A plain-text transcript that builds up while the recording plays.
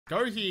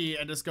go here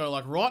and just go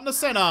like right in the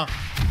center.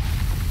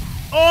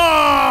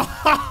 Oh!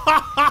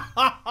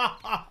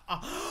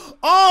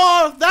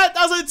 Oh, if that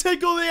doesn't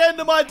tickle the end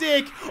of my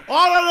dick,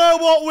 I don't know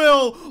what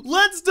will.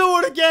 Let's do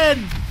it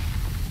again.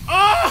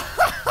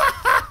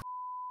 Oh!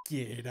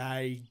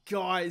 G'day,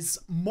 guys.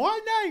 My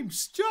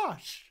name's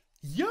Josh.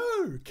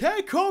 You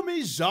can call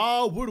me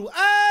Woodle,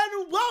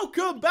 and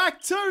welcome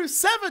back to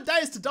 7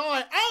 Days to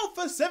Die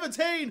Alpha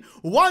 17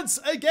 once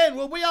again,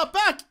 where we are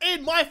back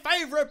in my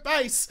favorite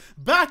base,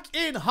 back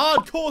in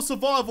hardcore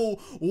survival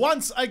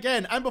once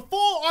again. And before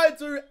I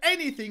do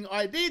anything,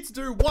 I need to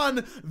do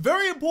one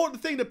very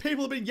important thing that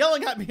people have been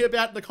yelling at me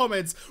about in the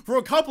comments for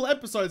a couple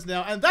episodes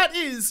now, and that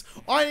is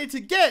I need to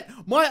get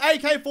my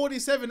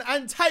AK-47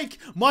 and take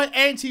my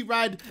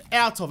anti-rad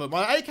out of it.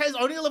 My AK is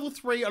only a level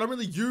 3. I don't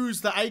really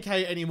use the AK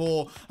anymore.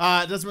 It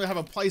doesn't really have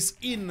a place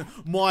in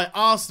my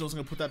arsenal, so I'm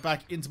going to put that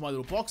back into my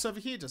little box over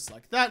here, just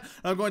like that. And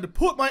I'm going to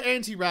put my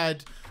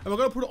anti-rad, and we're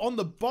going to put it on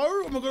the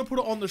bow, and we're going to put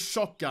it on the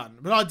shotgun.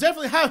 But I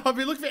definitely have, I've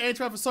been looking for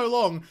anti-rad for so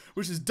long,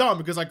 which is dumb,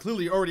 because I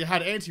clearly already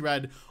had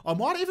anti-rad. I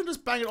might even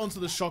just bang it onto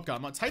the shotgun. I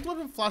might take the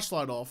weapon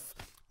flashlight off,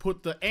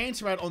 put the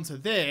anti-rad onto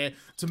there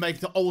to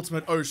make the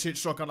ultimate oh shit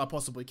shotgun I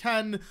possibly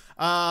can.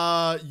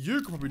 You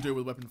could probably do it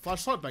with weapon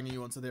flashlight, banging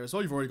you onto there as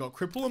well. You've already got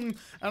Cripplum,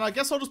 and I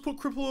guess I'll just put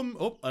Cripplum.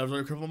 Oh, I've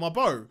already Cripplum on my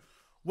bow.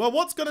 Well,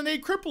 what's gonna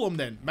need Cripplum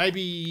then?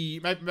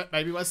 Maybe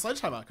my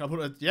sledgehammer. Can I put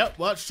it? Yep,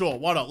 well, sure,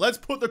 why not? Let's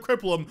put the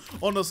Cripplum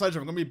on the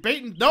sledgehammer. I'm gonna be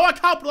beaten. No, I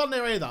can't put it on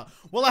there either.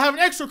 Well, I have an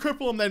extra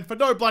Cripplum then for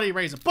no bloody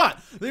reason. But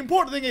the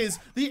important thing is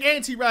the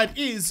anti-rad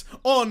is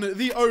on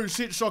the oh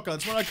shit shotgun.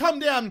 So when I come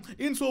down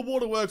into a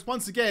waterworks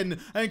once again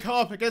and come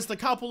up against a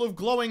couple of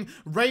glowing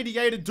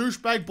radiated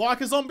douchebag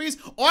biker zombies,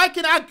 I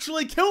can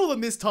actually kill them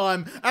this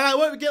time, and I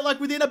won't get like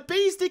within a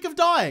bee's dick of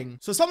dying.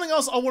 So something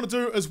else I want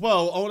to do as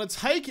well, I want to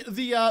take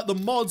the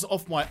mods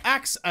off my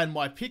axe and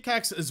my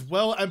pickaxe as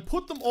well, and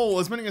put them all,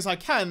 as many as I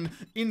can,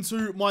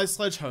 into my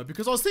sledgehammer,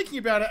 because I was thinking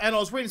about it and I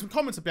was reading some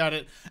comments about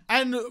it,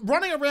 and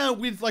running around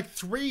with like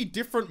 3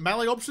 different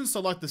melee options, so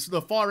like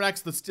the fire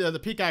axe, the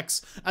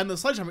pickaxe, and the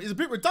sledgehammer is a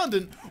bit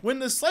redundant when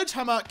the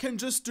sledgehammer can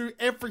just do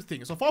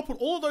everything. So if I put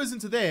all of those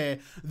into there,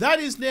 that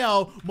is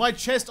now my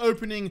chest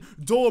opening,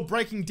 door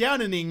breaking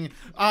downing,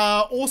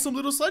 awesome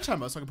little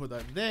sledgehammer. So I can put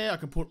that in there. I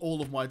can put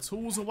all of my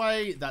tools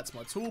away. That's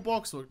my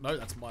toolbox. Or, no,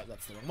 that's the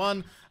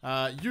wrong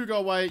one. You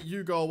go away.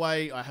 You go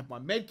away. I have my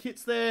med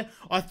kits there.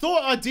 I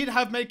thought I did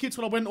have med kits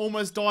when I went and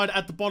almost died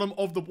at the bottom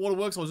of the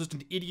waterworks. I was just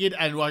an idiot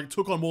and I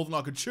took on more than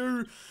I could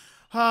chew.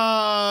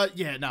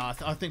 Yeah, no,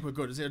 I think we're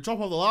good. It's gonna drop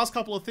off the last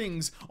couple of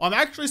things. I'm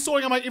actually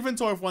sorting out my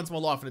inventory for once in my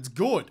life, and it's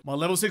good. My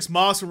level 6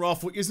 master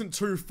rifle isn't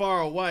too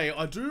far away.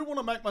 I do want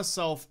to make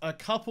myself a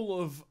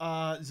couple of,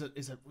 is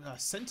it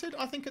scented?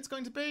 I think it's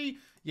going to be.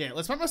 Yeah,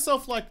 let's make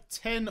myself like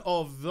 10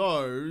 of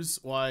those.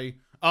 Why?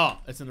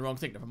 Ah, it's in the wrong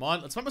thing. Never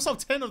mind. Let's make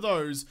myself 10 of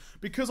those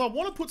because I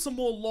want to put some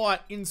more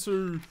light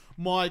into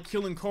my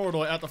killing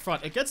corridor out the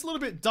front. It gets a little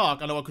bit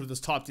dark. I know I could have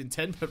just typed in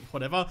 10, but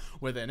whatever.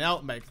 We're there now.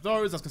 Make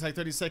those. That's going to take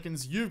 30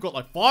 seconds. You've got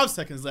like 5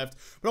 seconds left.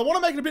 But I want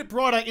to make it a bit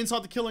brighter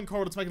inside the killing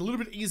corridor to make it a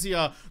little bit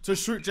easier to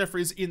shoot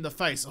Jeffries in the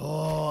face.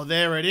 Oh,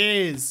 there it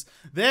is.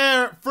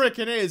 There it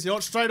frickin' is. You know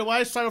what? Straight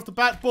away, straight off the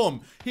bat,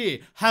 boom. Here,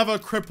 have a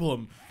cripple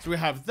him. So we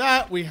have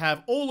that. We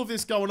have all of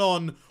this going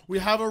on. We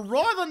have a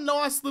rather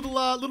nice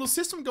little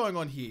system going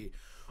on here.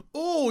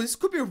 Oh, this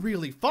could be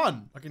really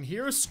fun. I can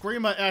hear a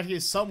screamer out here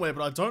somewhere,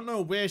 but I don't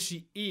know where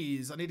she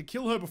is. I need to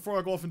kill her before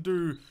I go off and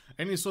do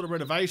any sort of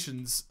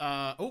renovations.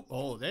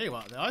 Oh, there you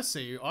are. I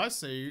see you. I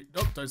see you.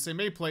 Nope, don't see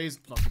me, please.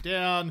 Knock you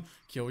down.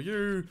 Kill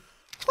you.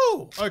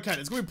 Whew. Okay,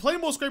 there's going to be plenty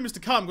more screamers to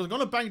come because I'm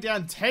going to bang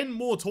down 10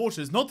 more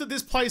torches. Not that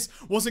this place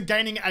wasn't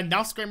gaining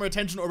enough screamer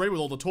attention already with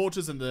all the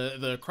torches and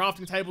the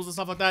crafting tables and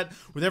stuff like that,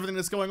 with everything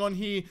that's going on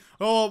here.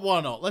 Oh, why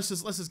not? Let's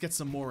just get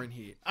some more in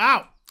here.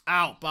 Ow!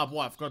 Ow! Barbed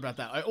wire. I forgot about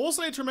that. I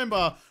also need to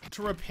remember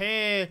to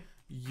repair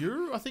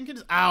you, I think it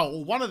is. Ow!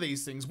 One of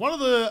these things. One of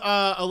the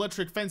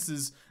electric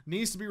fences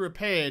needs to be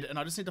repaired, and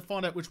I just need to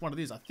find out which one it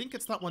is. I think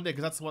it's that one there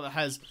because that's the one that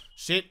has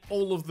shit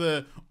all of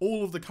the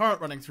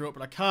current running through it,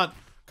 but I can't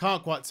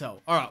quite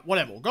tell. Alright,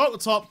 whatever. We'll go at the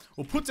top,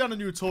 we'll put down the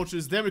new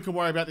torches, then we can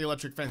worry about the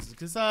electric fences.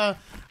 Because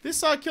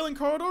this killing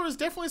corridor has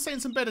definitely seen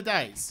some better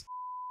days.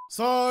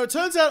 So, it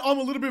turns out I'm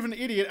a little bit of an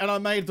idiot and I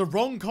made the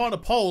wrong kind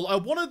of pole. I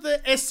wanted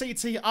the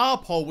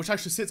SCTR pole, which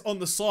actually sits on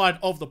the side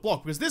of the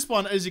block, because this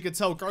one, as you can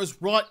tell, goes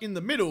right in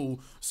the middle.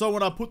 So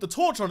when I put the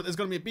torch on it, there's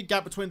going to be a big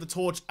gap between the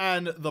torch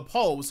and the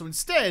pole. So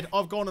instead,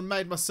 I've gone and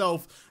made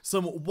myself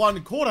some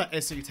 1/4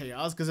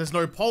 SCTRs, because there's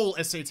no pole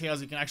SCTRs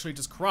you can actually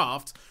just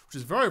craft, which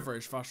is very,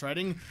 very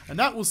frustrating. And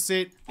that will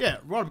sit, yeah,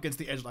 right up against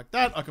the edge like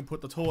that. I can put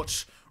the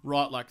torch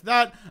right like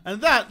that,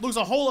 and that looks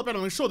a whole lot better.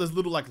 I'm sure there's a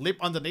little like lip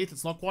underneath,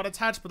 it's not quite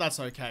attached, but that's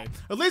okay. okay.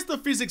 At least the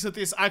physics of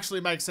this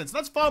actually makes sense.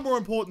 That's far more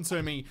important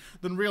to me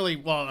than really,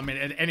 well, I mean,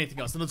 anything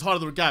else. Than the tiny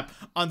little gap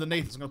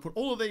underneath. So I'm going to put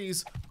all of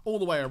these all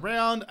the way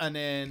around and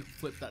then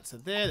flip that to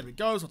there. There we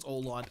go. So it's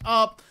all lined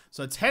up.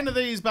 So 10 of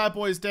these bad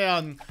boys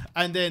down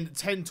and then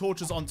 10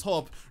 torches on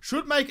top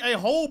should make a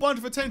whole bunch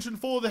of attention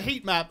for the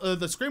heat map.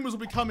 The screamers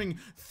will be coming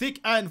thick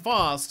and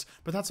fast,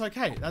 but that's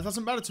okay. That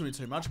doesn't matter to me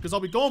too much because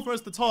I'll be gone for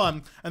most of the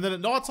time. And then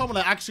at night time when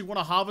I actually want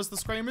to harvest the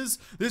screamers,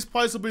 this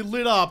place will be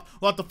lit up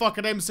like the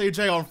fucking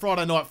MCG on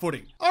Friday Night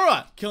Footy. All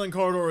right, killing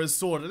corridor is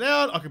sorted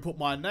out. I can put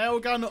my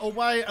nail gun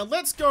away and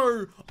let's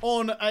go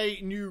on a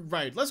new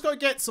raid. Let's go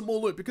get some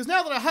more loot because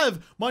now that I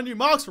have my new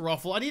marksman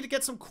rifle, I need to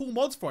get some cool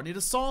mods for it. I need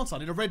a silencer, I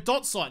need a red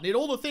dot sight, I need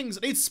all the things,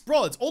 I need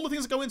sprods, all the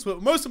things that go into it.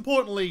 But most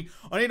importantly,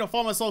 I need to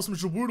find myself some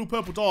Jawoodle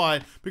purple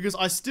dye because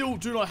I still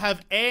do not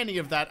have any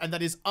of that and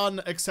that is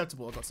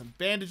unacceptable. I've got some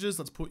bandages.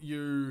 Let's put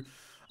you...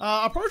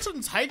 I probably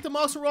shouldn't take the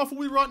marksman rifle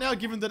with right now,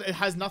 given that it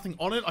has nothing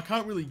on it. I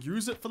can't really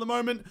use it for the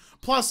moment.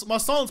 Plus, my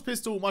silenced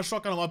pistol, my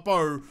shotgun, and my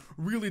bow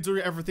really do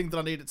everything that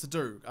I need it to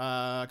do.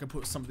 I can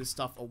put some of this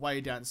stuff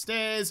away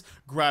downstairs,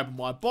 grab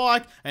my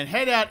bike, and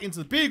head out into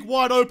the big,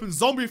 wide open,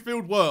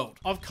 zombie-filled world.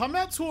 I've come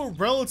out to a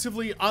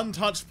relatively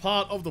untouched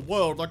part of the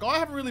world. Like, I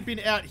haven't really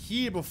been out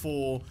here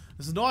before.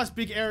 There's a nice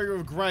big area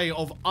of grey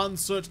of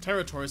unsearched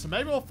territory, so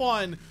maybe I'll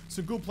find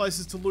some good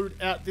places to loot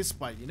out this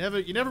way. You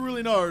never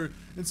really know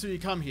until you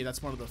come here.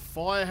 That's one of the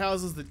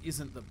firehouses that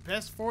isn't the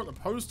best for it. The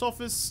post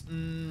office,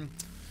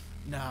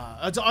 nah.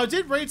 I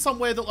did read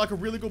somewhere that like a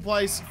really good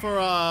place for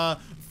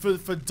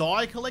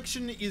dye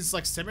collection is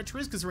like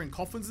cemeteries because they're in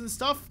coffins and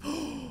stuff.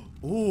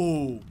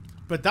 Ooh.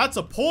 But that's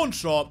a pawn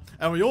shop,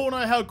 and we all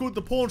know how good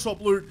the pawn shop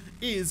loot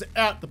is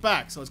out the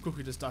back. So let's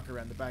quickly just duck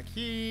around the back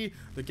here.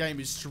 The game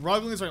is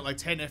struggling. It's only like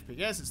 10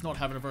 FPS. It's not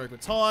having a very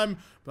good time,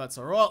 but that's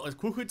all right. Let's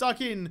quickly duck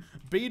in.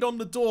 Beat on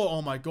the door.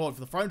 Oh my god, if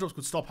the frame drops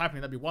could stop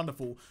happening, that'd be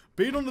wonderful.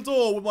 Beat on the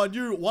door with my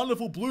new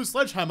wonderful blue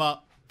sledgehammer.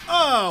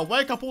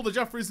 Wake up all the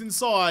Jeffreys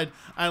inside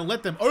and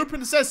let them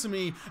open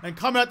sesame and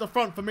come out the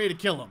front for me to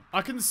kill them.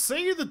 I can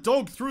see the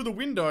dog through the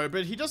window,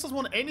 but he just doesn't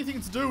want anything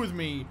to do with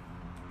me.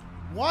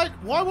 Why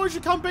won't you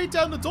come beat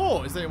down the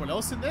door? Is there anyone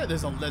else in there?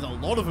 There's a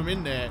lot of them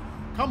in there.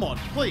 Come on,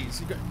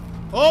 please.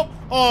 Oh,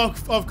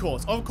 of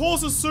course. Of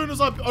course, as soon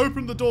as I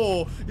open the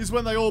door is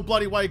when they all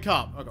bloody wake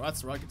up. Okay,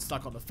 that's right. Get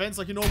stuck on the fence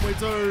like you normally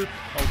do.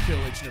 I'll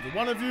kill each and every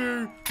one of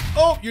you.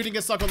 Oh, you didn't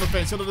get stuck on the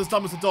fence. You're not as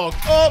dumb as a dog.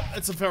 Oh,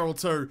 it's a feral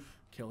too.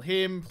 Kill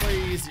him,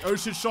 please. The oh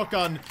shit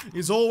shotgun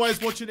is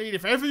always what you need.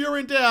 If ever you're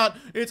in doubt,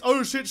 it's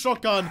oh shit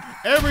shotgun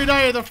every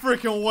day of the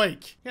freaking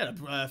week. He had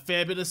a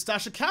fair bit of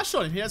stash of cash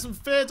on him. He had some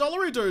fair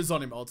dollary dues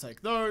on him. I'll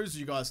take those.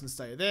 You guys can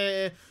stay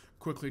there.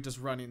 Quickly just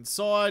run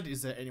inside.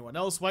 Is there anyone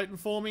else waiting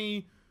for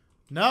me?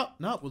 No,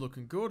 we're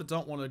looking good. I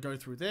don't want to go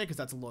through there because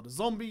that's a lot of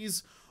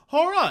zombies.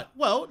 All right,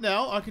 well,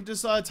 now I can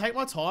just take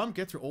my time,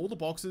 get through all the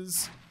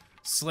boxes.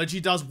 Sledgy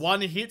does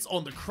one hit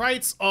on the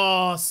crates.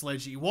 Oh,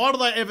 Sledgy, why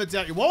did I ever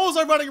doubt you? Why was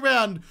I running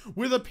around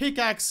with a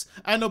pickaxe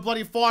and a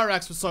bloody fire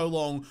axe for so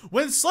long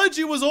when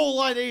Sledgy was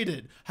all I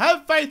needed?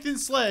 Have faith in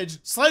Sledge.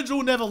 Sledge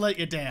will never let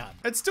you down.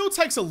 It still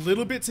takes a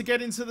little bit to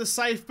get into the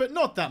safe, but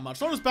not that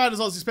much. Not as bad as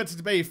I was expecting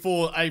to be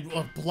for a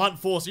blunt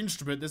force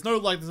instrument. There's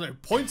no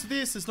point to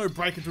this. There's no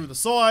breaking through the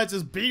sides.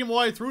 Just beating my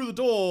way through the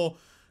door.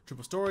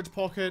 Triple storage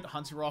pocket,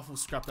 hunting rifle,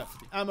 scrap that for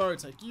the ammo,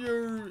 take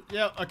you.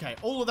 Yeah, okay,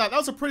 all of that. That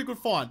was a pretty good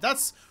find.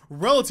 That's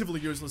relatively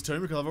useless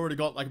too because I've already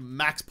got like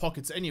max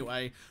pockets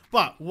anyway.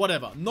 But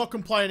whatever, not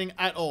complaining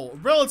at all.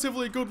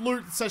 Relatively good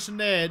loot session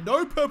there.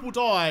 No purple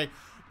dye,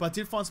 but I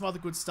did find some other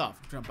good stuff.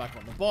 Jump back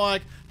on the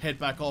bike, head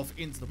back off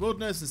into the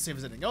wilderness and see if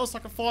there's anything else I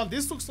can find.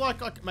 This looks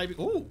like maybe,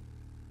 ooh.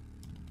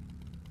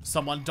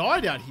 Someone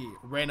died out here.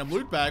 Random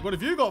loot bag. What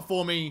have you got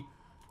for me?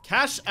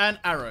 Cash and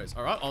arrows.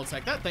 All right, I'll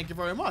take that. Thank you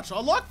very much.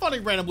 I like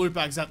finding random loot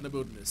bags out in the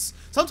wilderness.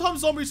 Sometimes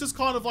zombies just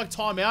kind of like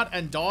time out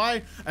and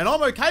die, and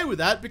I'm okay with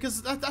that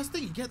because that's the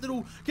thing. You get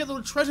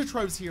little treasure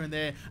troves here and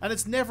there, and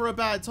it's never a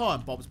bad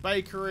time. Bob's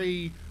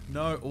Bakery.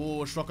 No.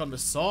 Oh, Shotgun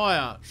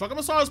Messiah. Shotgun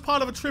Messiah is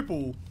part of a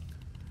triple.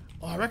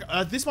 Oh, I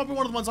reckon this might be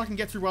one of the ones I can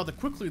get through rather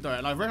quickly though,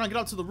 and I reckon I can get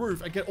up to the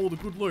roof and get all the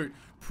good loot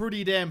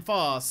pretty damn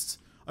fast.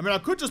 I mean, I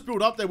could just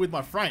build up there with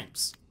my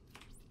frames.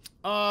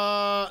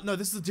 No,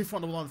 this is a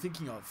different one I'm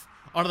thinking of.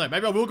 I don't know,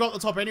 maybe I will go up the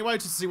top anyway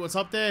just to see what's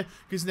up there,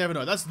 because you never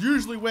know. That's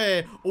usually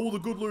where all the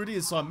good loot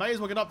is, so I may as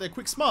well get up there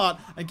quick smart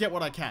and get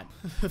what I can.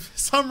 For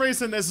some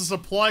reason, there's a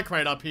supply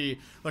crate up here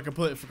that I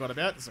completely forgot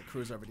about. There's a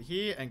cruise over to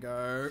here and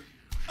go...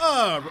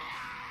 Oh,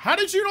 how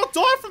did you not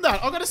die from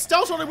that? I got a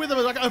stealth on it with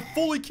like a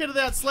fully kitted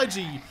out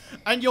Sledgy,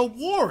 and you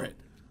wore it.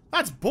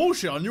 That's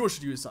bullshit. I knew I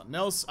should use something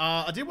else.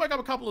 I did wake up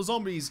a couple of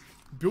zombies.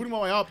 Building my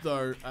way up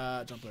though,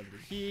 jump over to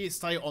here,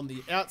 stay on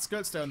the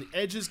outskirts, stay on the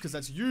edges, because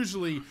that's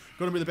usually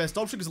going to be the best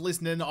option, because at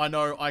least then I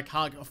know I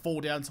can't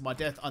fall down to my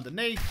death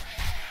underneath.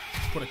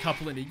 Put a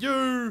couple into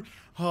you.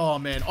 Oh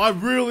man, I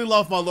really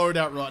love my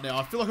loadout right now.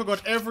 I feel like I've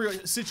got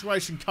every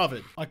situation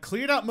covered. I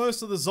cleared out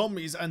most of the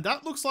zombies, and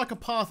that looks like a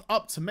path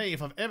up to me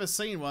if I've ever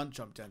seen one.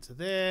 Jump down to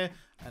there,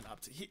 and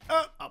up to here.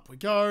 Up we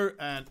go,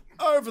 and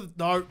over the...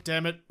 No,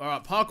 damn it. All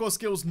right, parkour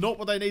skills, not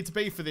what they need to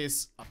be for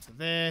this. Up to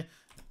there.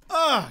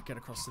 Get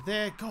across to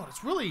there. God,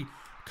 it's really...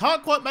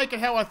 Can't quite make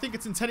it how I think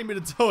it's intending me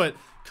to do it.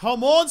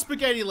 Come on,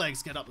 spaghetti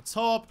legs. Get up the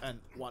top, and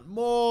one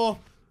more.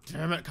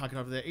 Damn it, can't get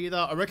over there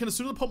either. I reckon as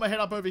soon as I put my head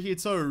up over here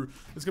too,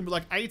 it's gonna be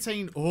like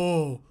 18,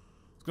 oh, I was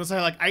gonna say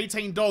like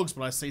 18 dogs,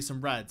 but I see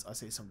some rads. I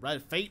see some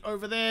rad feet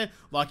over there.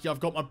 Lucky I've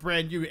got my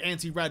brand new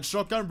anti-rad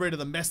shotgun ready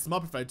to mess them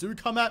up if they do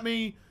come at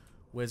me.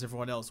 Where's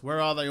everyone else?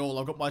 Where are they all?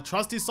 I've got my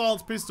trusty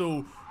silence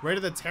pistol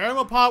ready to tear them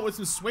apart with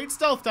some sweet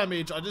stealth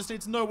damage. I just need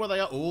to know where they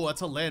are. Oh,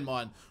 that's a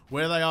landmine.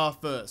 Where they are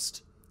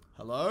first.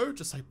 Hello?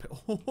 Just say,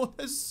 oh,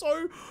 there's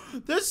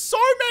so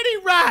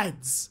many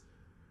rads.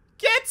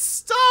 Get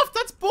stuffed!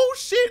 That's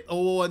bullshit!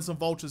 Oh, and some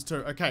vultures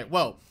too. Okay,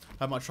 well,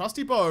 I have my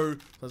trusty bow.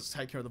 Let's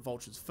take care of the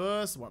vultures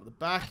first. One at the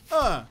back.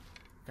 Okay,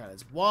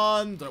 there's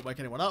one. Don't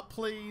wake anyone up,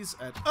 please.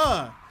 And,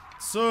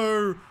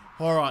 so,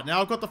 alright, now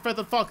I've got the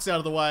feathered fox out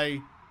of the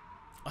way.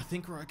 I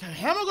think we're okay.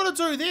 How am I gonna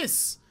do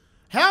this?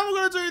 How am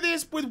I gonna do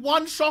this with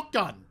one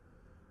shotgun?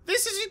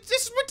 This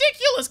is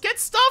ridiculous. Get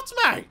stuffed,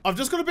 mate. I've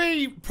just got to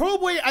be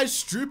probably as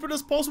stupid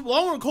as possible.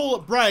 I want to call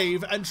it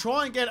brave and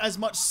try and get as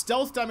much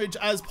stealth damage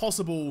as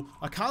possible.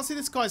 I can't see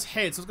this guy's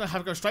head, so I'm going to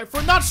have to go straight for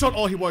a nut shot.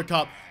 Oh, he woke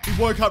up. He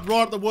woke up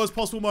right at the worst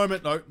possible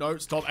moment. No, no,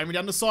 stop aiming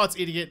down the sights,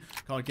 idiot.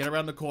 Come on, get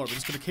around the corner. We're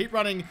just going to keep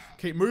running,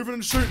 keep moving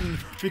and shooting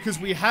because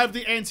we have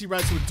the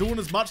anti-rad, so we're doing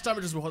as much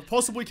damage as we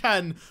possibly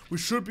can. We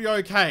should be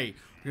okay.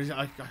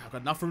 I've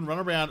got enough room to run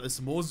around. There's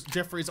some more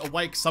Jeffreys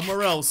awake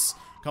somewhere else.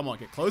 Come on,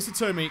 get closer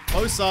to me.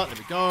 Closer. There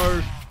we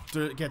go.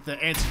 Get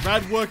the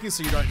anti-rad working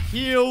so you don't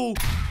heal.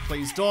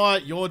 Please die.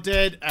 You're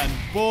dead. And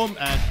boom,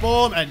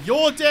 and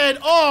you're dead.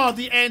 Oh,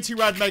 the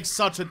anti-rad makes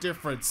such a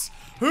difference.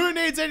 Who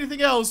needs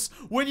anything else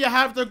when you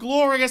have the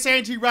glorious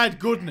anti-rad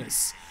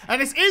goodness?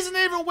 And this isn't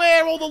even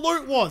where all the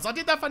loot was. I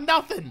did that for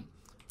nothing.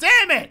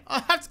 Damn it! I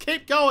have to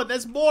keep going.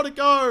 There's more to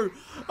go.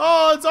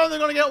 Oh, it's only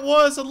going to get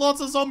worse and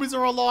lots of zombies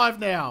are alive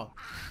now.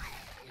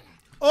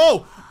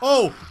 Oh,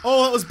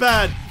 that was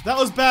bad. That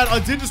was bad. I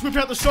did just whip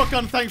out the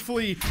shotgun,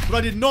 thankfully, but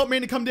I did not mean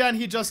to come down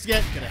here just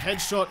yet. Get a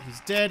headshot. He's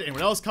dead.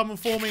 Anyone else coming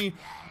for me?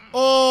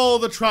 Oh,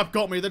 the trap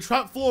got me. The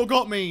trap floor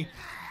got me.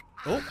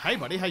 Oh, hey,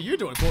 buddy. How you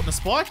doing? Caught in a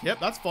spike?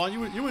 Yep, that's fine.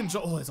 You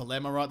enjoy. Oh, there's a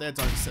llama right there.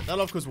 Don't set that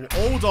off because we'll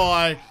all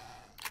die.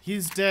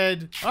 He's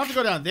dead. I have to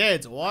go down there,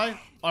 do I?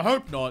 I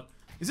hope not.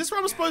 Is this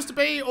where I'm supposed to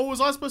be, or was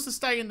I supposed to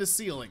stay in the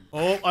ceiling?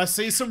 Oh, I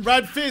see some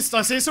rad fists.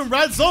 I see some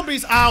rad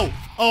zombies. Ow.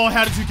 Oh,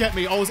 how did you get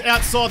me? I was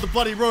outside the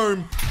bloody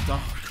room.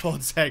 Oh,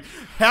 God's sake.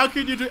 How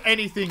can you do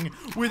anything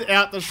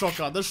without the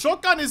shotgun? The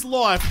shotgun is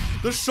life.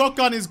 The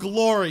shotgun is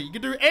glory. You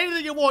can do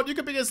anything you want. You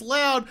can be as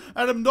loud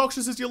and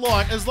obnoxious as you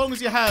like, as long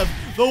as you have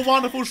the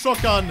wonderful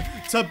shotgun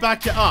to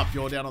back you up.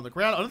 You're down on the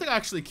ground. I don't think I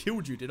actually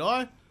killed you, did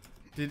I?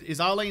 Is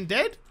Arlene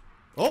dead?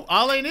 Oh,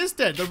 Arlene is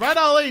dead. The rat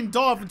Arlene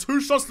died from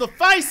 2 shots to the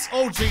face.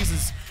 Oh,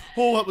 Jesus.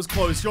 Oh, that was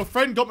close. Your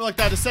friend got me like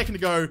that a second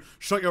ago.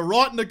 Shot you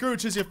right in the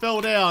gooch as you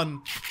fell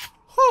down.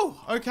 Whew.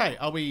 Okay,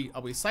 are we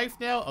safe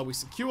now? Are we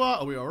secure?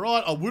 Are we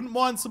alright? I wouldn't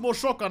mind some more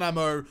shotgun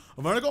ammo.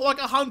 I've only got like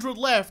 100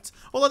 left.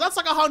 Although that's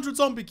like 100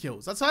 zombie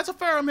kills. That's a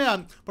fair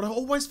amount. But I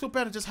always feel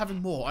better just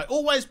having more. I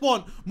always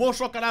want more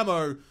shotgun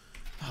ammo.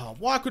 Oh,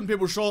 why couldn't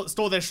people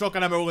store their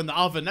shotgun ammo in the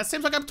oven? That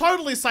seems like a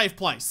totally safe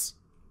place.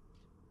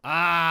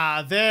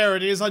 Ah, there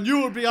it is. I knew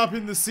it would be up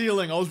in the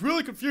ceiling. I was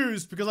really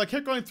confused because I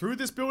kept going through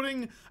this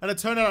building and it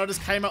turned out I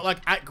just came out like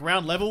at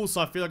ground level, so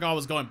I feel like I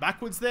was going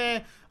backwards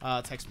there.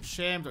 Take some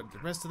sham, don't do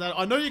the rest of that.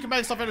 I know you can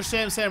make stuff out of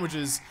sham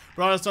sandwiches,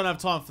 but I just don't have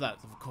time for that.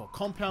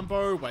 Compound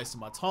bow, wasting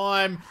my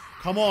time.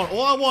 Come on,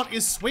 all I want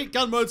is sweet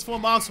gun modes for my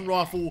marksman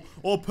rifle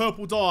or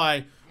purple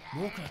dye.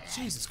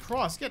 Jesus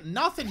Christ, get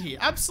nothing here.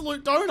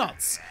 Absolute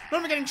donuts. Not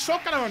even getting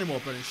shotgun ammo anymore.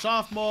 Burning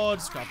shaft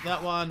mod, scrap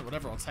that one,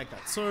 whatever, I'll take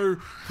that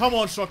too. Come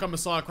on, shotgun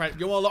messiah crate.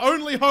 You're the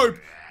only hope.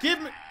 Give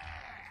me...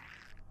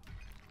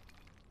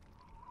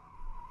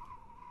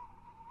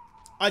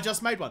 I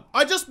just made one.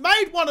 I just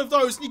made one of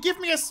those. You give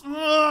me a...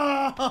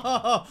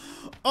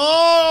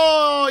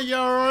 Oh,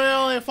 you're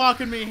really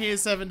fucking me here,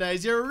 7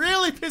 days. You're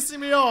really pissing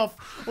me off.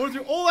 I went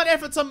through all that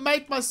effort to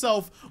make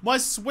myself my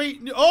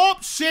sweet... Oh,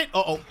 shit.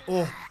 Oh,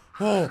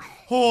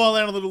 I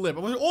landed a little lip.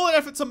 I went through all that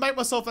effort to make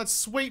myself that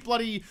sweet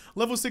bloody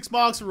level 6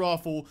 marksman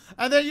rifle.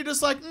 And then you're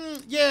just like,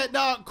 yeah,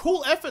 nah,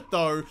 cool effort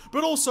though.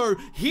 But also,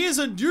 here's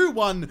a new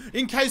one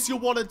in case you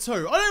wanted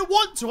to. I don't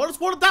want to. I just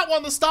wanted that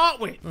one to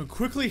start with. I'll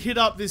quickly hit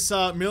up this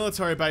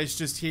military base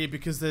just here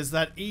because there's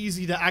that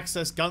easy to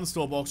access gun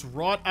store box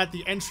right at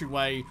the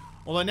entryway.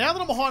 Although now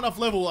that I'm a high enough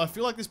level, I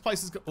feel like this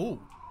place is...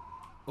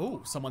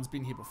 Oh, someone's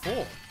been here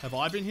before. Have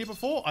I been here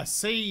before?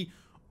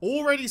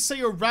 Already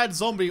see a rad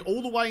zombie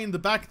all the way in the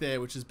back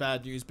there, which is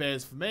bad news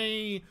bears for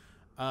me.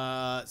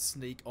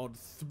 Sneak on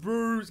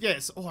through.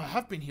 Yes. Oh, I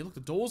have been here. Look, the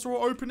doors are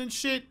all open and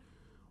shit.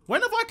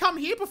 When have I come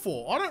here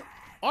before? I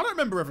don't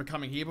remember ever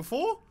coming here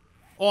before.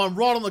 Oh, I'm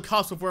right on the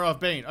cusp of where I've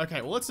been.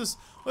 Okay, well, let's just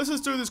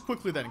do this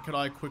quickly then. Can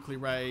I quickly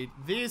raid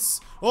this?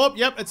 Oh,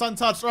 yep, it's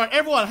untouched. All right,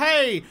 everyone,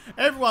 hey,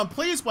 everyone,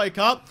 please wake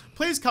up.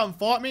 Please come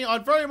fight me.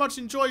 I'd very much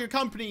enjoy your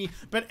company,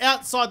 but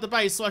outside the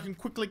base so I can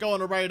quickly go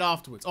on a raid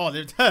afterwards. Oh,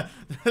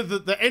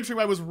 the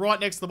entryway was right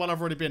next to the one I've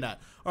already been at.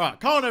 All right,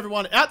 come on,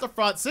 everyone, out the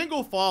front,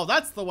 single file,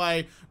 that's the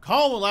way.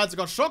 Come on, lads, I've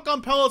got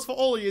shotgun pellets for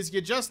all of you. You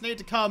just need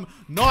to come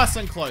nice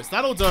and close.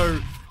 That'll do.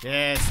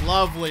 Yes,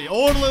 lovely.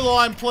 Orderly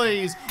line,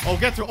 please. I'll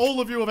get through all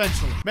of you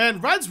eventually. Man,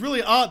 rads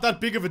really aren't that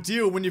big of a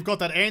deal when you've got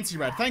that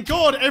anti-rad. Thank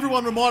God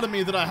everyone reminded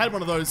me that I had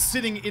one of those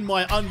sitting in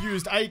my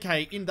unused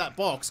AK in that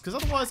box, because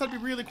otherwise that'd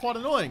be really quite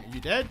annoying. Are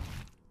you dead?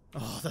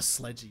 Oh, the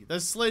sledgy. The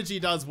sledgy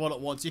does what it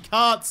wants. You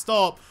can't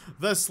stop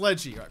the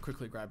sledgy. All right,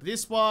 quickly grab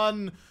this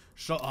one.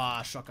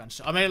 Shotgun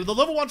shell. I mean, the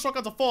level 1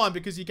 shotguns are fine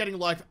because you're getting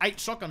like 8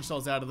 shotgun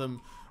shells out of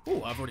them.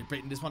 Oh, I've already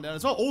beaten this one down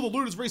as well. All the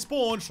looters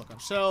respawn. Shotgun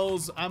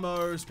shells,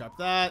 ammo, scrap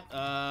that.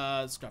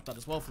 Scrap that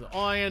as well for the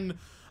iron.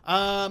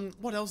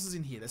 What else is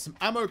in here? There's some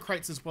ammo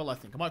crates as well, I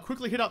think. I might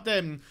quickly hit up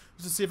them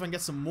just to see if I can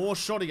get some more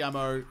shoddy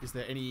ammo. Is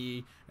there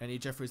any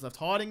Jeffreys left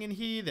hiding in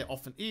here? There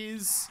often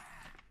is.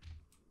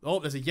 Oh,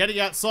 there's a Yeti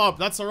outside, but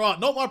that's alright.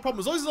 Not my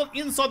problem. As long as he's not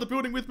inside the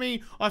building with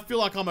me, I feel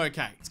like I'm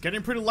okay. It's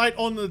getting pretty late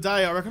on in the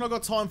day. I reckon I've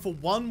got time for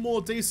one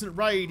more decent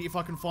raid if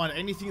I can find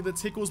anything that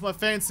tickles my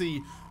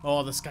fancy.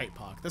 Oh, the skate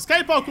park. The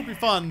skate park would be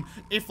fun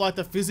if, like,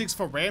 the physics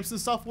for ramps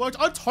and stuff worked.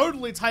 I'd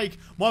totally take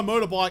my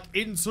motorbike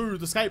into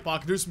the skate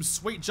park and do some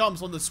sweet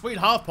jumps on the sweet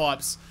half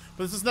pipes.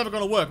 But this is never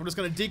going to work. I'm just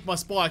going to dig my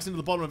spikes into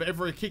the bottom of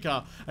every kicker,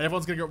 and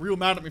everyone's going to get real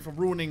mad at me for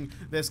ruining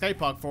their skate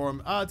park for them.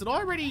 Did I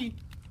already...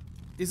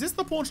 Is this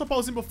the pawn shop I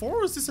was in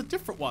before, or is this a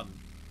different one?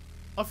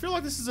 I feel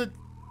like this is a...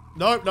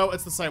 No,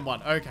 it's the same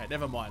one. Okay,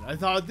 never mind.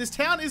 This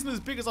town isn't as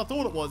big as I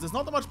thought it was. There's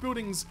not that much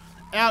buildings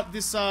out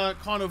this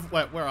kind of...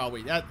 Wait, where are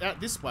we? Out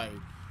this way.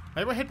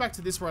 Maybe we'll head back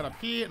to this right up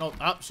here, and I'll...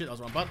 Oh, shit, that was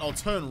the wrong button. I'll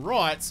turn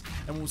right,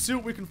 and we'll see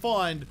what we can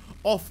find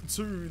off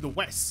to the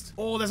west.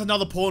 Oh, there's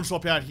another pawn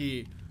shop out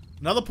here.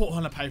 Another pawn... Oh,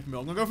 no, paper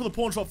mill. I'm gonna go for the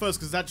pawn shop first,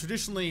 because that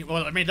traditionally...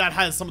 Well, I mean, that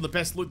has some of the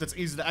best loot that's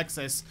easy to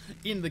access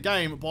in the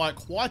game by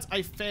quite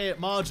a fair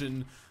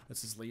margin.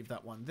 Let's just leave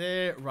that one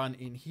there, run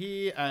in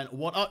here, and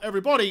what up,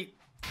 everybody?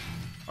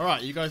 All right,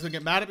 you guys gonna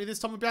get mad at me this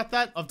time about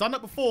that? I've done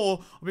it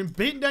before. I've been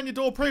beating down your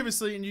door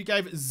previously, and you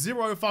gave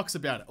 0 fucks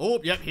about it. Oh,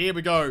 yep, here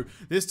we go.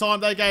 This time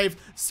they gave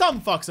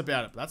some fucks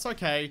about it, but that's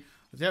okay.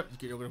 Yep,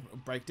 you're gonna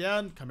break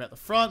down, come out the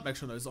front, make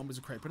sure those zombies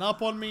are creeping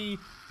up on me.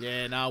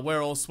 Yeah, nah,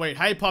 we're all sweet.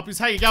 Hey, puppies,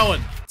 how you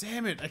going?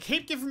 Damn it, they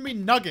keep giving me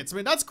nuggets. I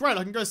mean, that's great.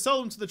 I can go sell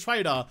them to the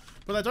trader,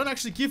 but they don't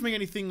actually give me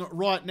anything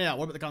right now.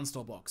 What about the gun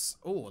store box?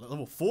 Oh, the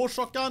level 4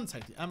 shotgun,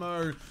 take the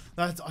ammo.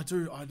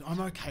 I'm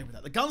okay with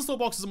that. The gun store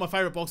boxes are my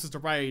favorite boxes to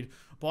raid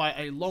by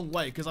a long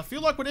way, because I feel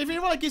like whenever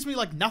everyone gives me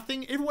like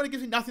nothing, everyone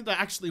gives me nothing that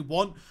I actually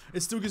want,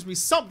 it still gives me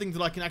something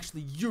that I can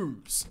actually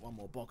use. One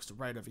more box to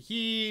raid over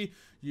here.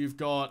 You've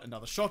got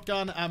another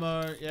shotgun,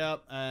 ammo,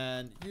 yep,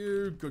 and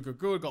you, good.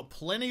 Got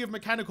plenty of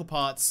mechanical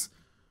parts.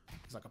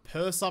 There's like a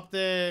purse up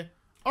there.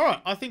 All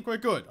right, I think we're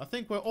good. I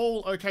think we're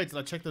all okay.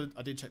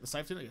 I did check the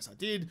safety. Yes, I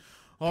did.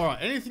 All right,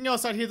 anything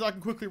else out here that I can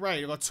quickly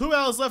raid? I've got 2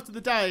 hours left of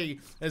the day.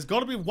 There's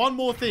got to be one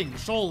more thing,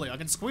 surely. I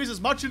can squeeze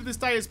as much into this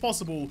day as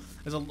possible.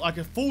 There's like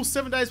a full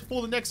 7 days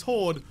before the next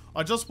horde.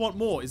 I just want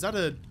more. Is that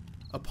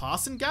a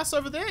passing gas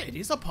over there? It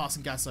is a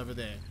passing gas over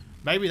there.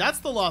 Maybe that's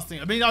the last thing.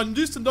 I mean, I'm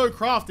used to no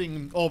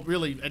crafting, or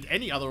really at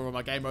any other of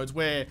my game modes,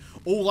 where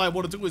all I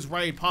want to do is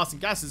raid passing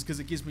gases because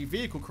it gives me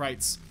vehicle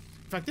crates.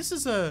 In fact, this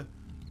is a...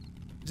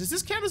 Does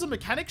this count as a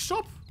mechanic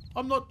shop?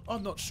 I'm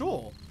not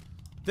sure.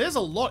 There's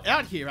a lot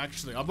out here,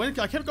 actually. I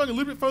kept going a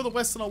little bit further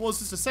west than I was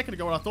just a second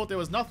ago, and I thought there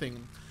was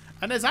nothing.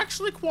 And there's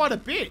actually quite a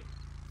bit.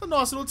 A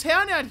nice little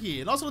town out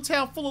here. A nice little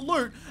town full of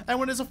loot. And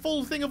when there's a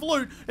full thing of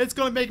loot, it's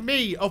going to make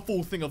me a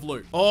full thing of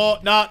loot. Oh,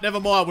 nah,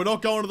 never mind. We're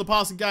not going to the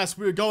passing gas.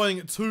 We're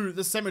going to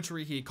the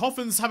cemetery here.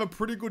 Coffins have a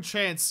pretty good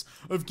chance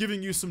of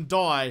giving you some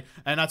dye.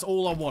 And that's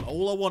all I want.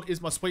 All I want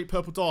is my sweet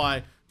purple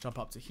dye. Jump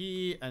up to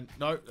here. And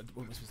no,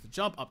 we're supposed to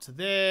jump up to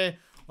there.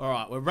 All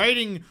right, we're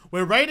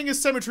raiding a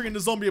cemetery in the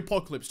zombie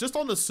apocalypse. Just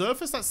on the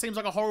surface, that seems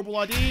like a horrible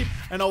idea,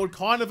 and I would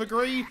kind of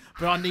agree,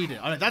 but I need it.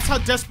 I mean, that's how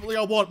desperately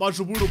I want my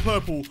Jawoodle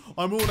purple.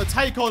 I'm willing to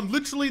take on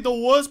literally the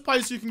worst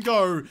place you can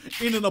go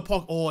in an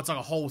apocalypse. Oh, it's like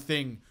a whole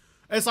thing.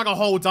 It's like a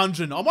whole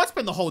dungeon. I might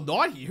spend the whole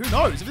night here. Who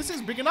knows? If this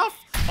is big enough,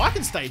 I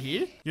can stay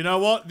here. You know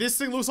what? This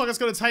thing looks like it's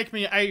going to take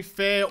me a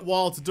fair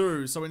while to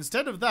do. So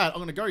instead of that, I'm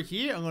going to go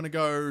here. I'm going to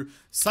go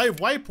save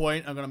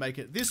waypoint. I'm going to make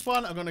it this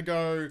one. I'm going to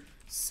go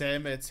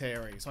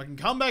cemetery. So I can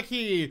come back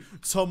here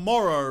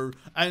tomorrow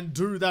and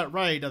do that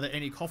raid. Are there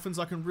any coffins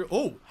I can...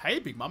 Oh, hey,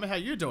 Big Mama. How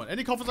you doing?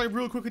 Any coffins I can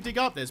real quickly dig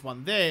up? There's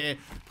one there.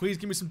 Please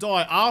give me some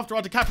dye. After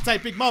I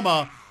decapitate Big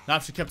Mama... Now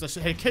she kept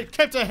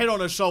her head on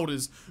her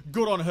shoulders.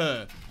 Good on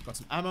her. Got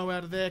some ammo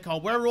out of there.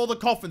 Carl, where are all the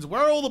coffins?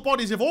 Where are all the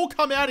bodies? They've all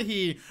come out of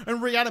here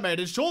and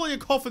reanimated. Surely your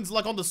coffin's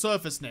like on the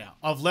surface now.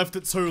 I've left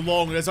it too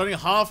long. There's only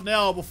half an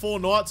hour before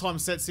nighttime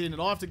sets in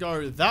and I have to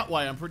go that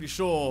way, I'm pretty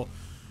sure.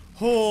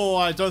 Oh,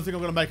 I don't think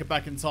I'm going to make it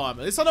back in time.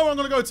 At least I know where I'm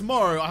going to go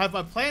tomorrow. I have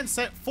my plan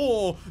set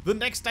for the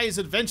next day's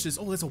adventures.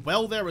 Oh, there's a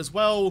well there as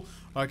well.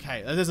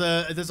 Okay,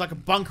 there's like a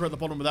bunker at the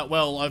bottom of that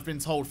well, I've been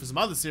told, for some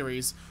other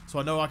series, so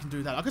I know I can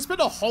do that. I can spend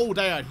a whole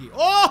day out here.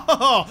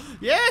 Oh,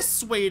 yes,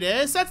 sweet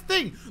ass. That's the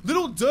thing.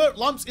 Little dirt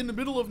lumps in the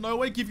middle of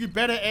nowhere give you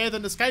better air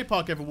than the skate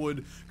park ever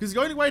would, because the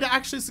only way to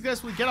actually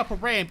successfully get up a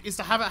ramp is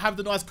to have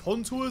the nice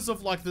contours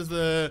of like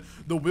the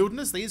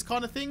wilderness, these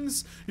kind of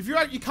things. If you're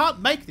out, you can't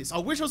make this. I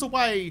wish there was a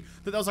way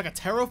that there was like a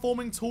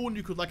terraforming tool and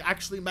you could like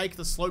actually make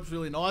the slopes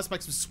really nice,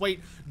 make some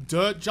sweet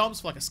dirt jumps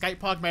for like a skate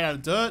park made out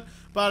of dirt.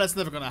 But it's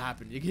never going to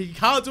happen. You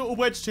can't do it with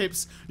wedge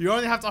chips. You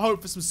only have to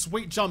hope for some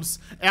sweet jumps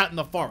out in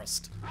the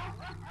forest.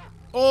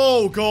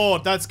 Oh,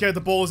 God. That scared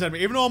the balls out of me.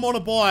 Even though I'm on a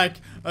bike,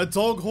 a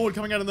dog horde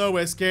coming out of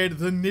nowhere scared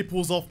the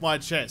nipples off my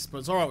chest. But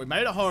it's alright. We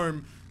made it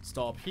home.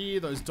 Stop here.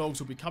 Those dogs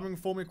will be coming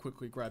for me.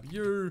 Quickly grab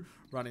you.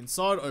 Run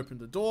inside. Open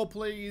the door,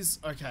 please.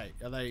 Okay.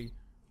 Are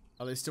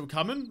they still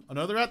coming? I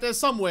know they're out there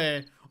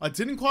somewhere. I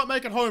didn't quite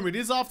make it home. It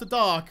is after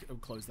dark. I'll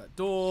close that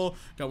door.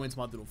 Go into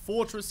my little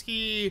fortress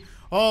here.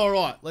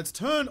 Alright, let's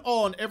turn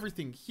on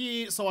everything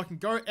here so I can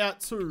go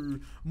out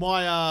to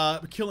my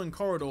killing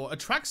corridor.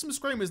 Attract some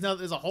screamers now that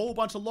there's a whole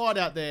bunch of light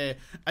out there.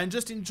 And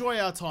just enjoy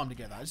our time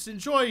together. Just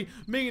enjoy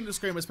me and the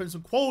screamers. Spend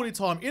some quality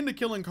time in the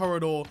killing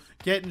corridor.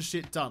 Getting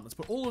shit done. Let's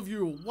put all of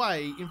you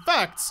away. In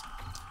fact...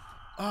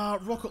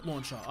 rocket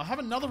launcher. I have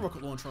another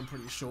rocket launcher, I'm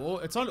pretty sure.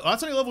 That's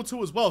only level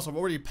 2 as well, so I'm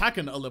already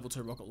packing a level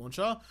 2 rocket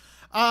launcher.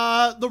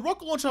 The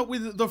rocket launcher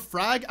with the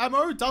frag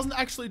ammo doesn't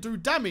actually do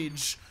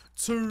damage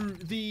to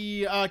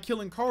the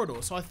killing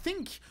corridor. So I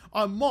think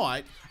I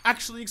might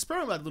actually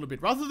experiment a little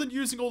bit. Rather than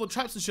using all the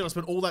traps and shit I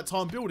spent all that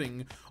time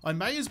building, I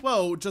may as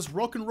well just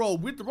rock and roll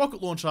with the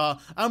rocket launcher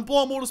and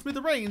blow them all to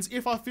smithereens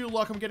if I feel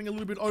like I'm getting a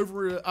little bit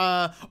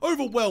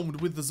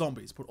overwhelmed with the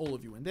zombies. Put all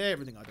of you in there,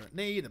 everything I don't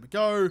need. There we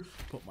go.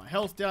 Put my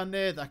health down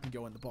there. That can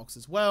go in the box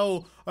as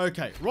well.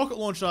 Okay, rocket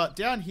launcher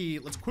down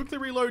here. Let's quickly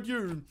reload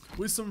you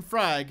with some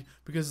frag,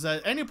 because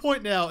at any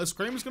point now, a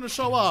screamer's going to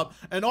show up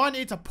and I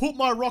need to put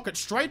my rocket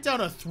straight down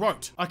her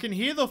throat. I can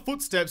hear the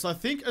footsteps. I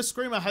think a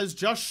screamer has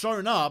just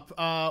shown up.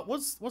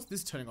 What's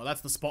this turning on?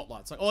 That's the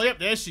spotlight. It's like, oh, yep,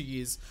 there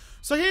she is.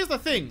 So here's the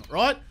thing,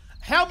 right?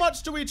 How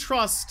much do we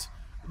trust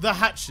the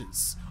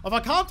hatches? If I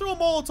can't throw a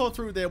Molotov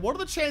through there, what are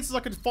the chances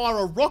I can fire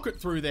a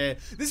rocket through there?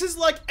 This is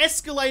like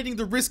escalating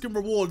the risk and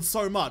reward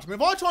so much. I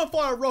mean, if I try and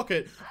fire a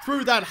rocket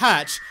through that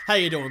hatch, how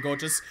you doing,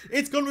 gorgeous?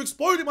 It's going to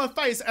explode in my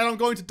face and I'm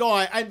going to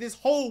die and this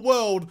whole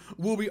world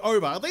will be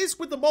over. At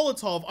least with the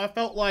Molotov, I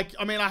felt like,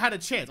 I mean, I had a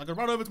chance. I could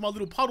run over to my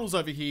little puddles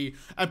over here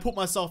and put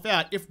myself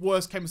out if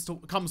worst comes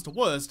to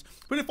worst.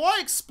 But if I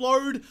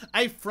explode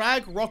a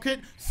frag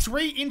rocket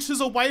 3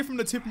 inches away from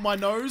the tip of my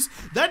nose,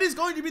 that is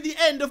going to be the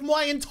end of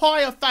my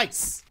entire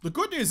face. The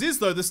good news is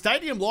though, the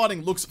stadium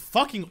lighting looks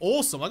fucking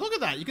awesome. Like, look at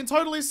that. You can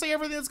totally see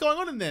everything that's going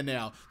on in there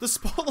now. The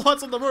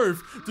spotlights on the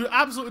roof do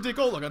absolutely dig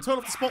all. Look, I turn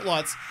off the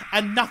spotlights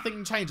and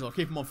nothing changes. I'll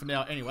keep them on for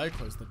now anyway.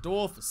 Close the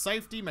door for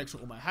safety. Make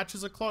sure all my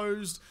hatches are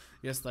closed.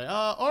 Yes, they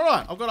are. All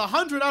right, I've got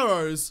 100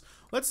 arrows.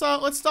 Let's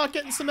start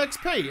getting some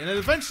XP, and then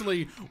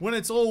eventually, when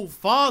it's all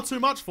far too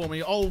much for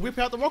me, I'll whip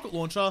out the rocket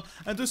launcher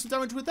and do some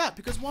damage with that,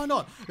 because why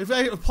not? If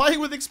playing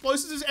with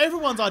explosives is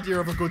everyone's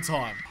idea of a good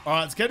time. All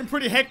right, it's getting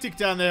pretty hectic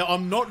down there.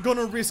 I'm not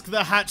gonna risk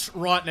the hatch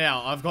right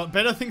now. I've got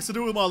better things to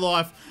do with my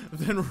life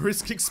than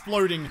risk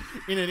exploding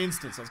in an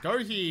instant. So let's go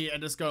here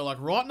and just go like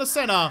right in the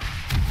center.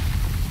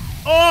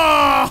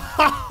 Oh!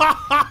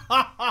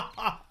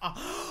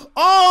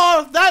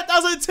 Oh, that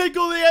doesn't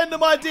tickle the end of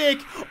my dick.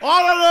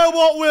 I don't know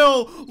what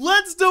will.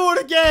 Let's do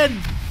it again.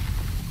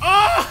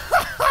 Oh!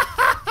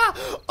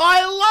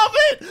 I love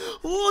it.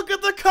 Look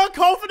at the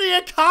cacophony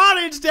of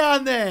carnage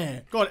down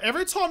there. God,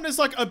 every time there's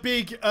like a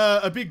big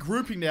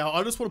grouping now,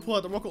 I just want to pull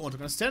out the rocket launcher. I'm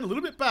going to stand a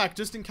little bit back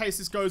just in case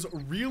this goes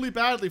really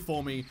badly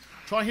for me.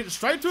 Try and hit it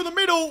straight through the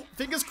middle.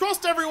 Fingers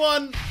crossed,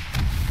 everyone.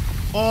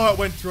 Oh, it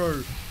went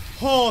through.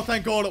 Oh,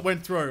 thank God it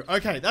went through.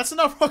 Okay, that's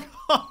enough rocket.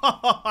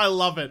 I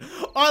love it.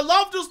 I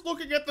love just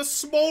looking at the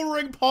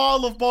smoldering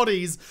pile of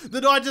bodies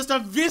that I just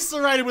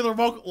eviscerated with a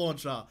rocket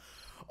launcher.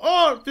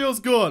 Oh, it feels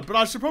good. But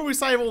I should probably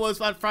save all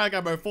that frag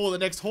ammo for the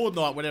next Horde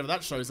night, whenever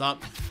that shows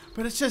up.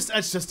 But it's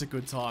just a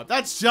good time.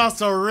 That's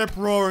just a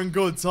rip-roaring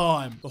good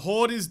time. The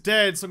Horde is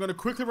dead, so I'm going to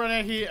quickly run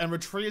out here and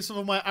retrieve some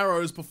of my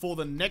arrows before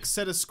the next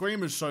set of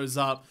screamers shows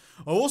up.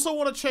 I also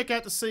want to check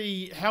out to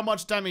see how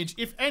much damage,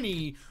 if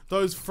any,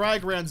 those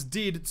frag rounds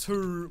did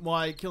to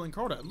my killing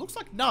corridor. It looks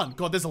like none.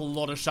 God, there's a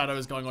lot of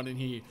shadows going on in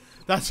here.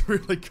 That's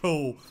really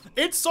cool.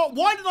 It's so,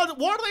 why did they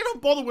even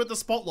bother with the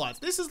spotlights?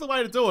 This is the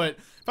way to do it.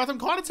 In fact, I'm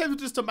kind of tempted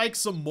just to make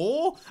some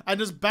more and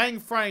just bang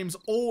torches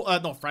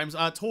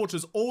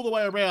all the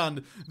way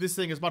around this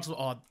thing as much as,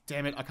 oh,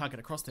 damn it. I can't get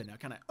across there now,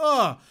 can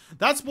I?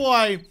 That's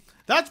why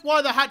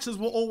the hatches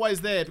were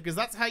always there, because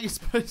that's how you're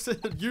supposed to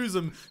use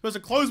them. You're supposed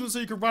to close them so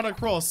you can run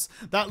across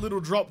that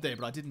little drop there,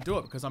 but I didn't do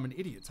it because I'm an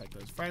idiot. Take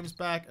those frames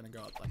back and then go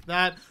up like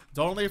that.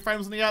 Don't leave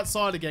frames on the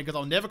outside again, because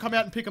I'll never come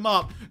out and pick them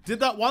up. Did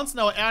that once and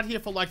they were out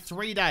here for like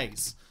 3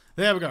 days.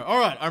 There we go. All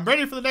right, I'm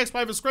ready for the next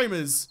wave of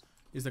screamers.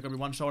 Is there going to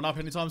be one showing up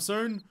anytime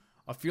soon?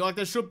 I feel like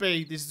there should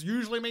be. This is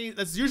usually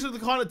that's usually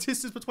the kind of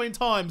distance between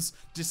times.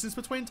 Distance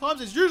between times?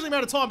 There's usually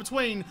amount of time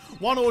between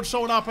one horde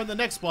showing up and the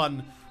next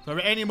one. So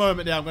at any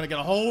moment now, I'm going to get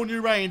a whole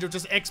new range of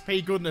just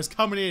XP goodness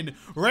coming in,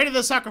 ready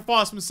to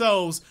sacrifice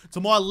themselves to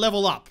my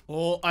level up.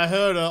 Oh, I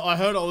heard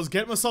I was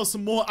getting myself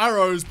some more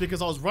arrows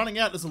because I was running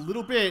out just a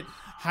little bit.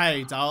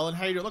 Hey, darling,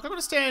 hey, look, I'm going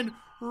to stand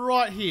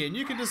right here, and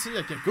you can just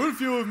get a good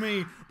view of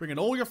me, bring in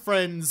all your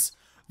friends.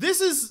 This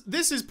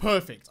is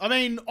perfect. I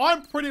mean,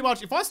 I'm pretty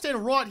much, if I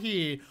stand right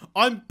here,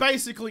 I'm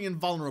basically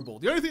invulnerable.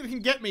 The only thing that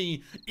can get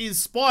me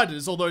is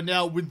spiders, although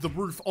now with the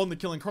roof on the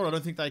killing corridor, I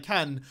don't think they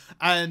can,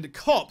 and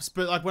cops,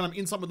 but like when I'm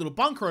inside my little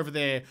bunker over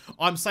there,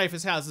 I'm safe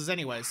as houses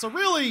anyway. So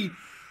really,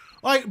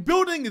 like,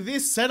 building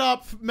this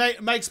setup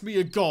makes me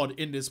a god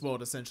in this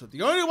world, essentially.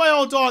 The only way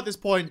I'll die at this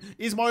point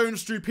is my own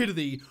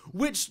stupidity,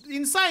 which,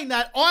 in saying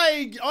that,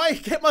 I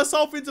get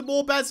myself into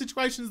more bad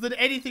situations than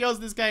anything else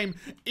in this game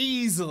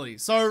easily.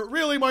 So,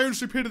 really, my own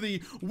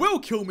stupidity will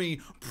kill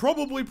me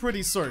probably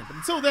pretty soon. But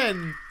until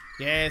then,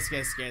 yes,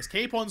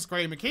 keep on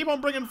screaming, keep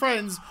on bringing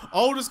friends.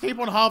 I'll just keep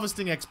on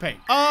harvesting XP.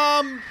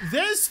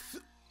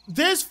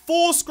 There's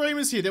 4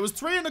 screamers here. There was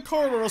 3 in the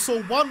corridor. I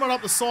saw 1 run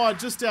up the side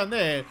just down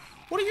there.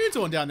 What are you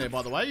doing down there,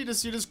 by the way? You're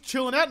just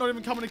chilling out, not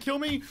even coming to kill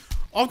me?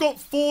 I've got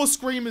 4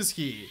 screamers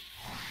here.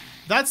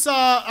 That's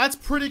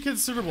pretty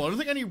considerable. I don't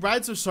think any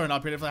rads have shown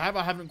up yet. If they have,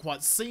 I haven't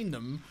quite seen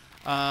them.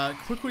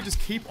 Quickly just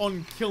keep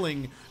on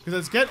killing.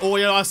 Because oh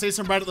yeah, I see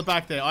some rad at the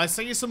back there. I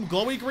see some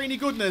glowy greeny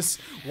goodness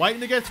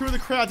waiting to get through the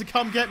crowd to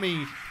come get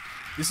me.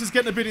 This is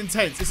getting a bit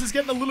intense. This is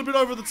getting a little bit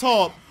over the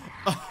top.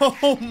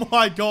 Oh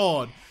my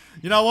god.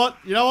 You know what?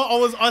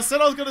 I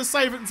said I was going to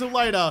save it until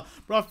later,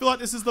 but I feel like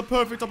this is the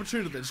perfect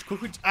opportunity. Just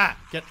quickly,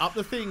 get up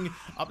the thing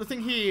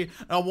here,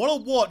 and I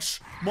want to watch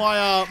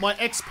my my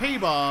XP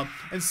bar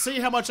and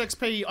see how much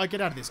XP I get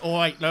out of this. Oh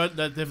wait, no,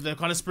 they've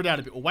kind of spread out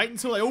a bit. We'll wait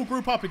until they all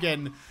group up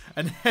again,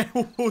 and then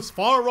we'll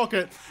fire a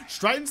rocket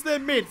straight into their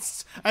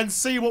midst and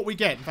see what we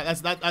get. In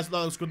fact, that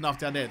looks good enough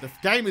down there. The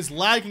game is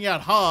lagging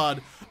out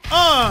hard.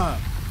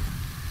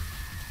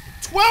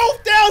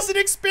 12,000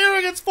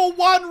 experience for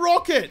 1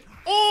 rocket.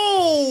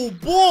 Oh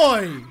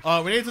boy!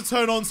 Alright, we need to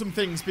turn on some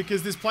things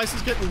because this place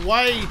is getting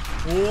way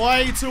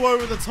too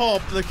over the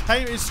top. The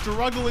game is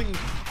struggling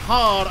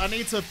hard. I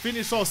need to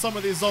finish off some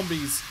of these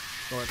zombies.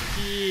 Go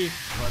over here,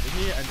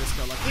 and just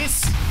go like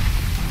this.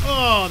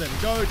 Oh, there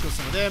we go. Kill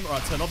some of them.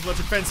 Alright, turn off the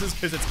electric fences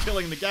because it's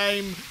killing the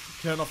game.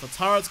 Turn off the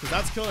turrets because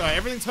that's killing. Alright,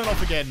 everything turn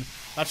off again.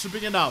 That should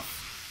be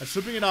enough. That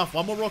should be enough.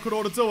 1 more rocket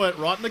order to do it.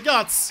 Right in the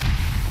guts.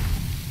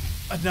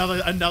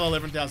 Another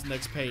 11,000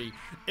 XP.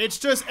 It's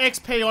just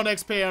XP on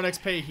XP on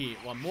XP here.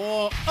 1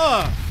 more.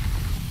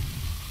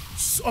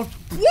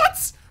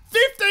 What?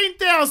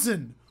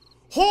 15,000!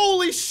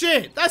 Holy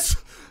shit! That's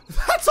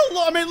a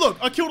lot. I mean, look,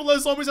 I killed all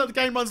those zombies and the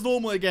game runs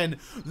normally again.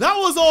 That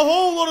was a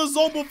whole lot of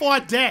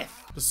zombified death.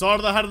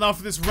 Decided I had enough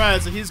of this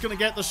Raz, and he's gonna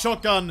get the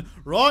shotgun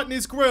right in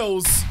his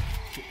grills.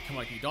 Come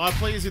on, can you die,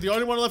 please? You're the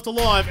only one left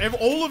alive.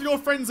 All of your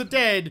friends are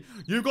dead.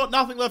 You've got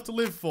nothing left to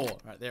live for.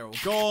 Right, they're all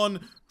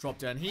gone. Drop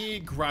down here,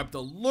 grab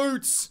the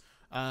loot.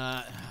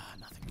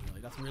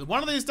 Nothing really.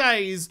 One of these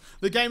days,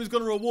 the game is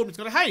going to reward me. It's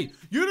going to, hey,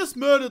 you just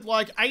murdered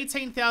like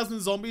 18,000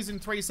 zombies in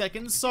 3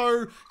 seconds.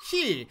 So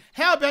here,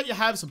 how about you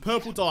have some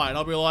purple dye? And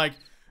I'll be like,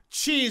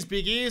 cheers,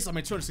 big ears. I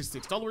mean,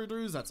 $266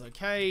 dues. That's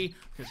okay.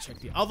 Let's check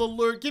the other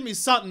loot. Give me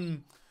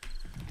something.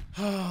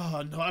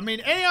 No, I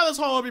mean, any other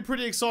time I'd be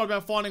pretty excited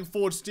about finding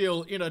forged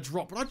steel in a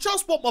drop, but I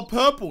just want my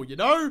purple, you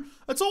know?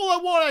 That's all I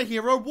want out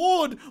here.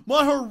 Reward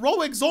my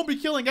heroic zombie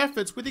killing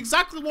efforts with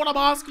exactly what I'm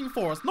asking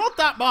for. It's not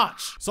that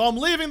much. So I'm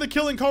leaving the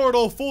killing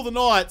corridor for the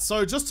night.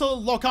 So just to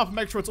lock up and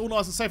make sure it's all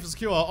nice and safe and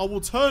secure, I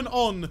will turn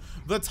on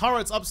the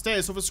turrets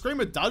upstairs. So if a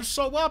screamer does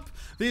show up,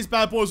 these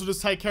bad boys will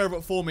just take care of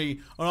it for me,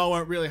 and I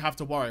won't really have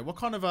to worry. What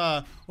kind of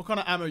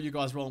ammo are you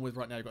guys rolling with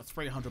right now? You've got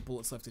 300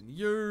 bullets left in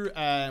you,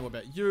 and what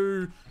about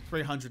you?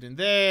 300 in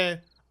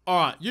there.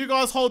 Alright, you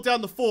guys hold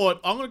down the fort.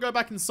 I'm gonna go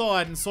back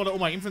inside and sort out all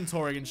my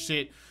inventory and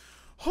shit.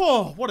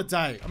 Oh, what a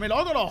day. I mean,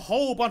 I got a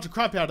whole bunch of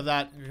crap out of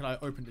that. Can I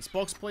open this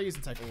box, please,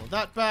 and take all of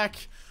that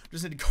back?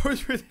 Just need to go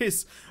through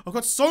this. I've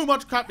got so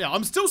much crap now.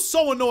 I'm still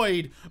so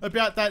annoyed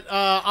about that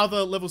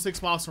other level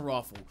 6 master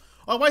rifle.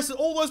 I wasted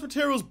all those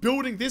materials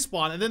building this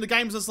one, and then the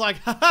game's just like,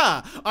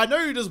 haha, I know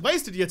you just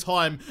wasted your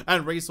time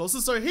and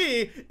resources, so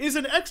here is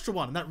an extra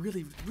one. And that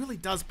really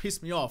does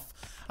piss me off.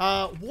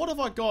 What have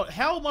I got?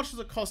 How much does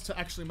it cost to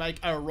actually make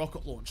a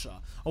rocket launcher?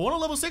 I want a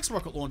level 6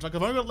 rocket launcher. I've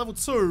only got a level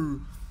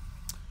 2.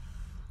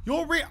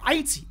 You're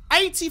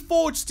 80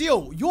 forged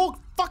steel. You're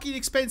fucking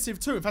expensive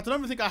too. In fact, I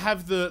don't even think I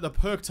have the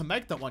perk to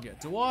make that one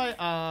yet. Do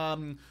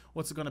I?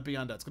 What's it going to be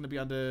under? It's going to be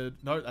under,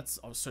 no,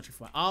 I was searching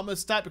for my armor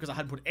stat because I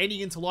hadn't put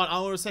any into light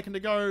armor a second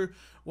ago.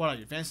 What are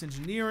you? Advanced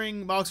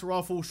engineering, marks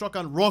rifle,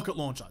 shotgun, rocket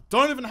launcher.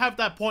 Don't even have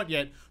that point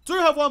yet. Do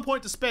have 1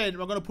 point to spend.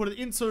 I'm going to put it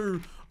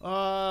into,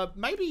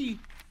 maybe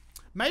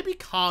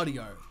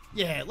cardio.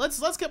 Yeah,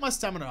 let's get my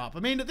stamina up. I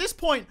mean, at this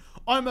point,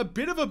 I'm a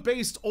bit of a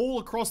beast all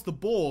across the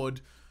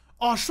board.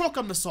 Oh,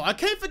 Shotgun Messiah. I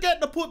keep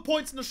forgetting to put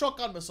points in the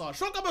Shotgun Messiah.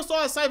 Shotgun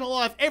Messiah saved my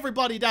life every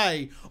bloody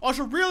day. I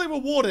should really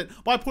reward it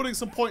by putting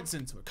some points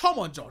into it. Come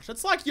on, Josh.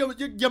 It's like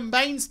your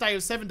mainstay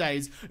of 7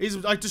 days is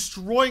like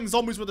destroying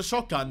zombies with a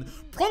shotgun.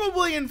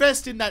 Probably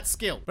invest in that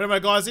skill. But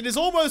anyway, guys, it is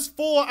almost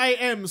 4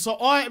 a.m. So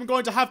I am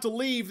going to have to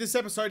leave this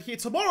episode here.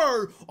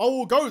 Tomorrow, I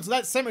will go to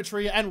that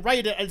cemetery and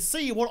raid it and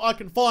see what I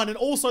can find. And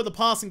also the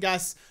passing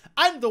gas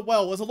and the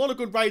well. There's a lot of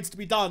good raids to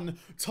be done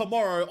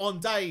tomorrow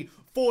on day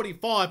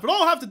 45. But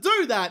I'll have to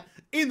do that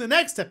in the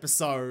next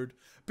episode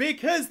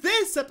because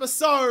this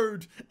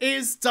episode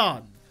is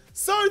done.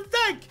 So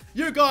thank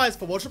you guys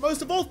for watching.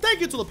 Most of all, thank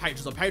you to the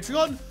patrons on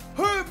Patreon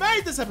who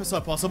made this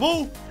episode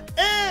possible.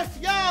 If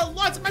you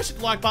liked it, smash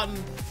the like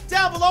button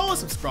down below and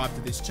subscribe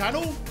to this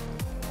channel.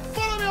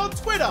 Follow me on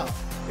Twitter.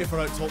 If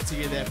I don't talk to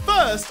you there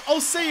first, I'll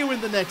see you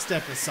in the next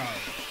episode.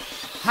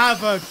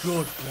 Have a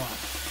good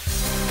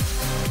one.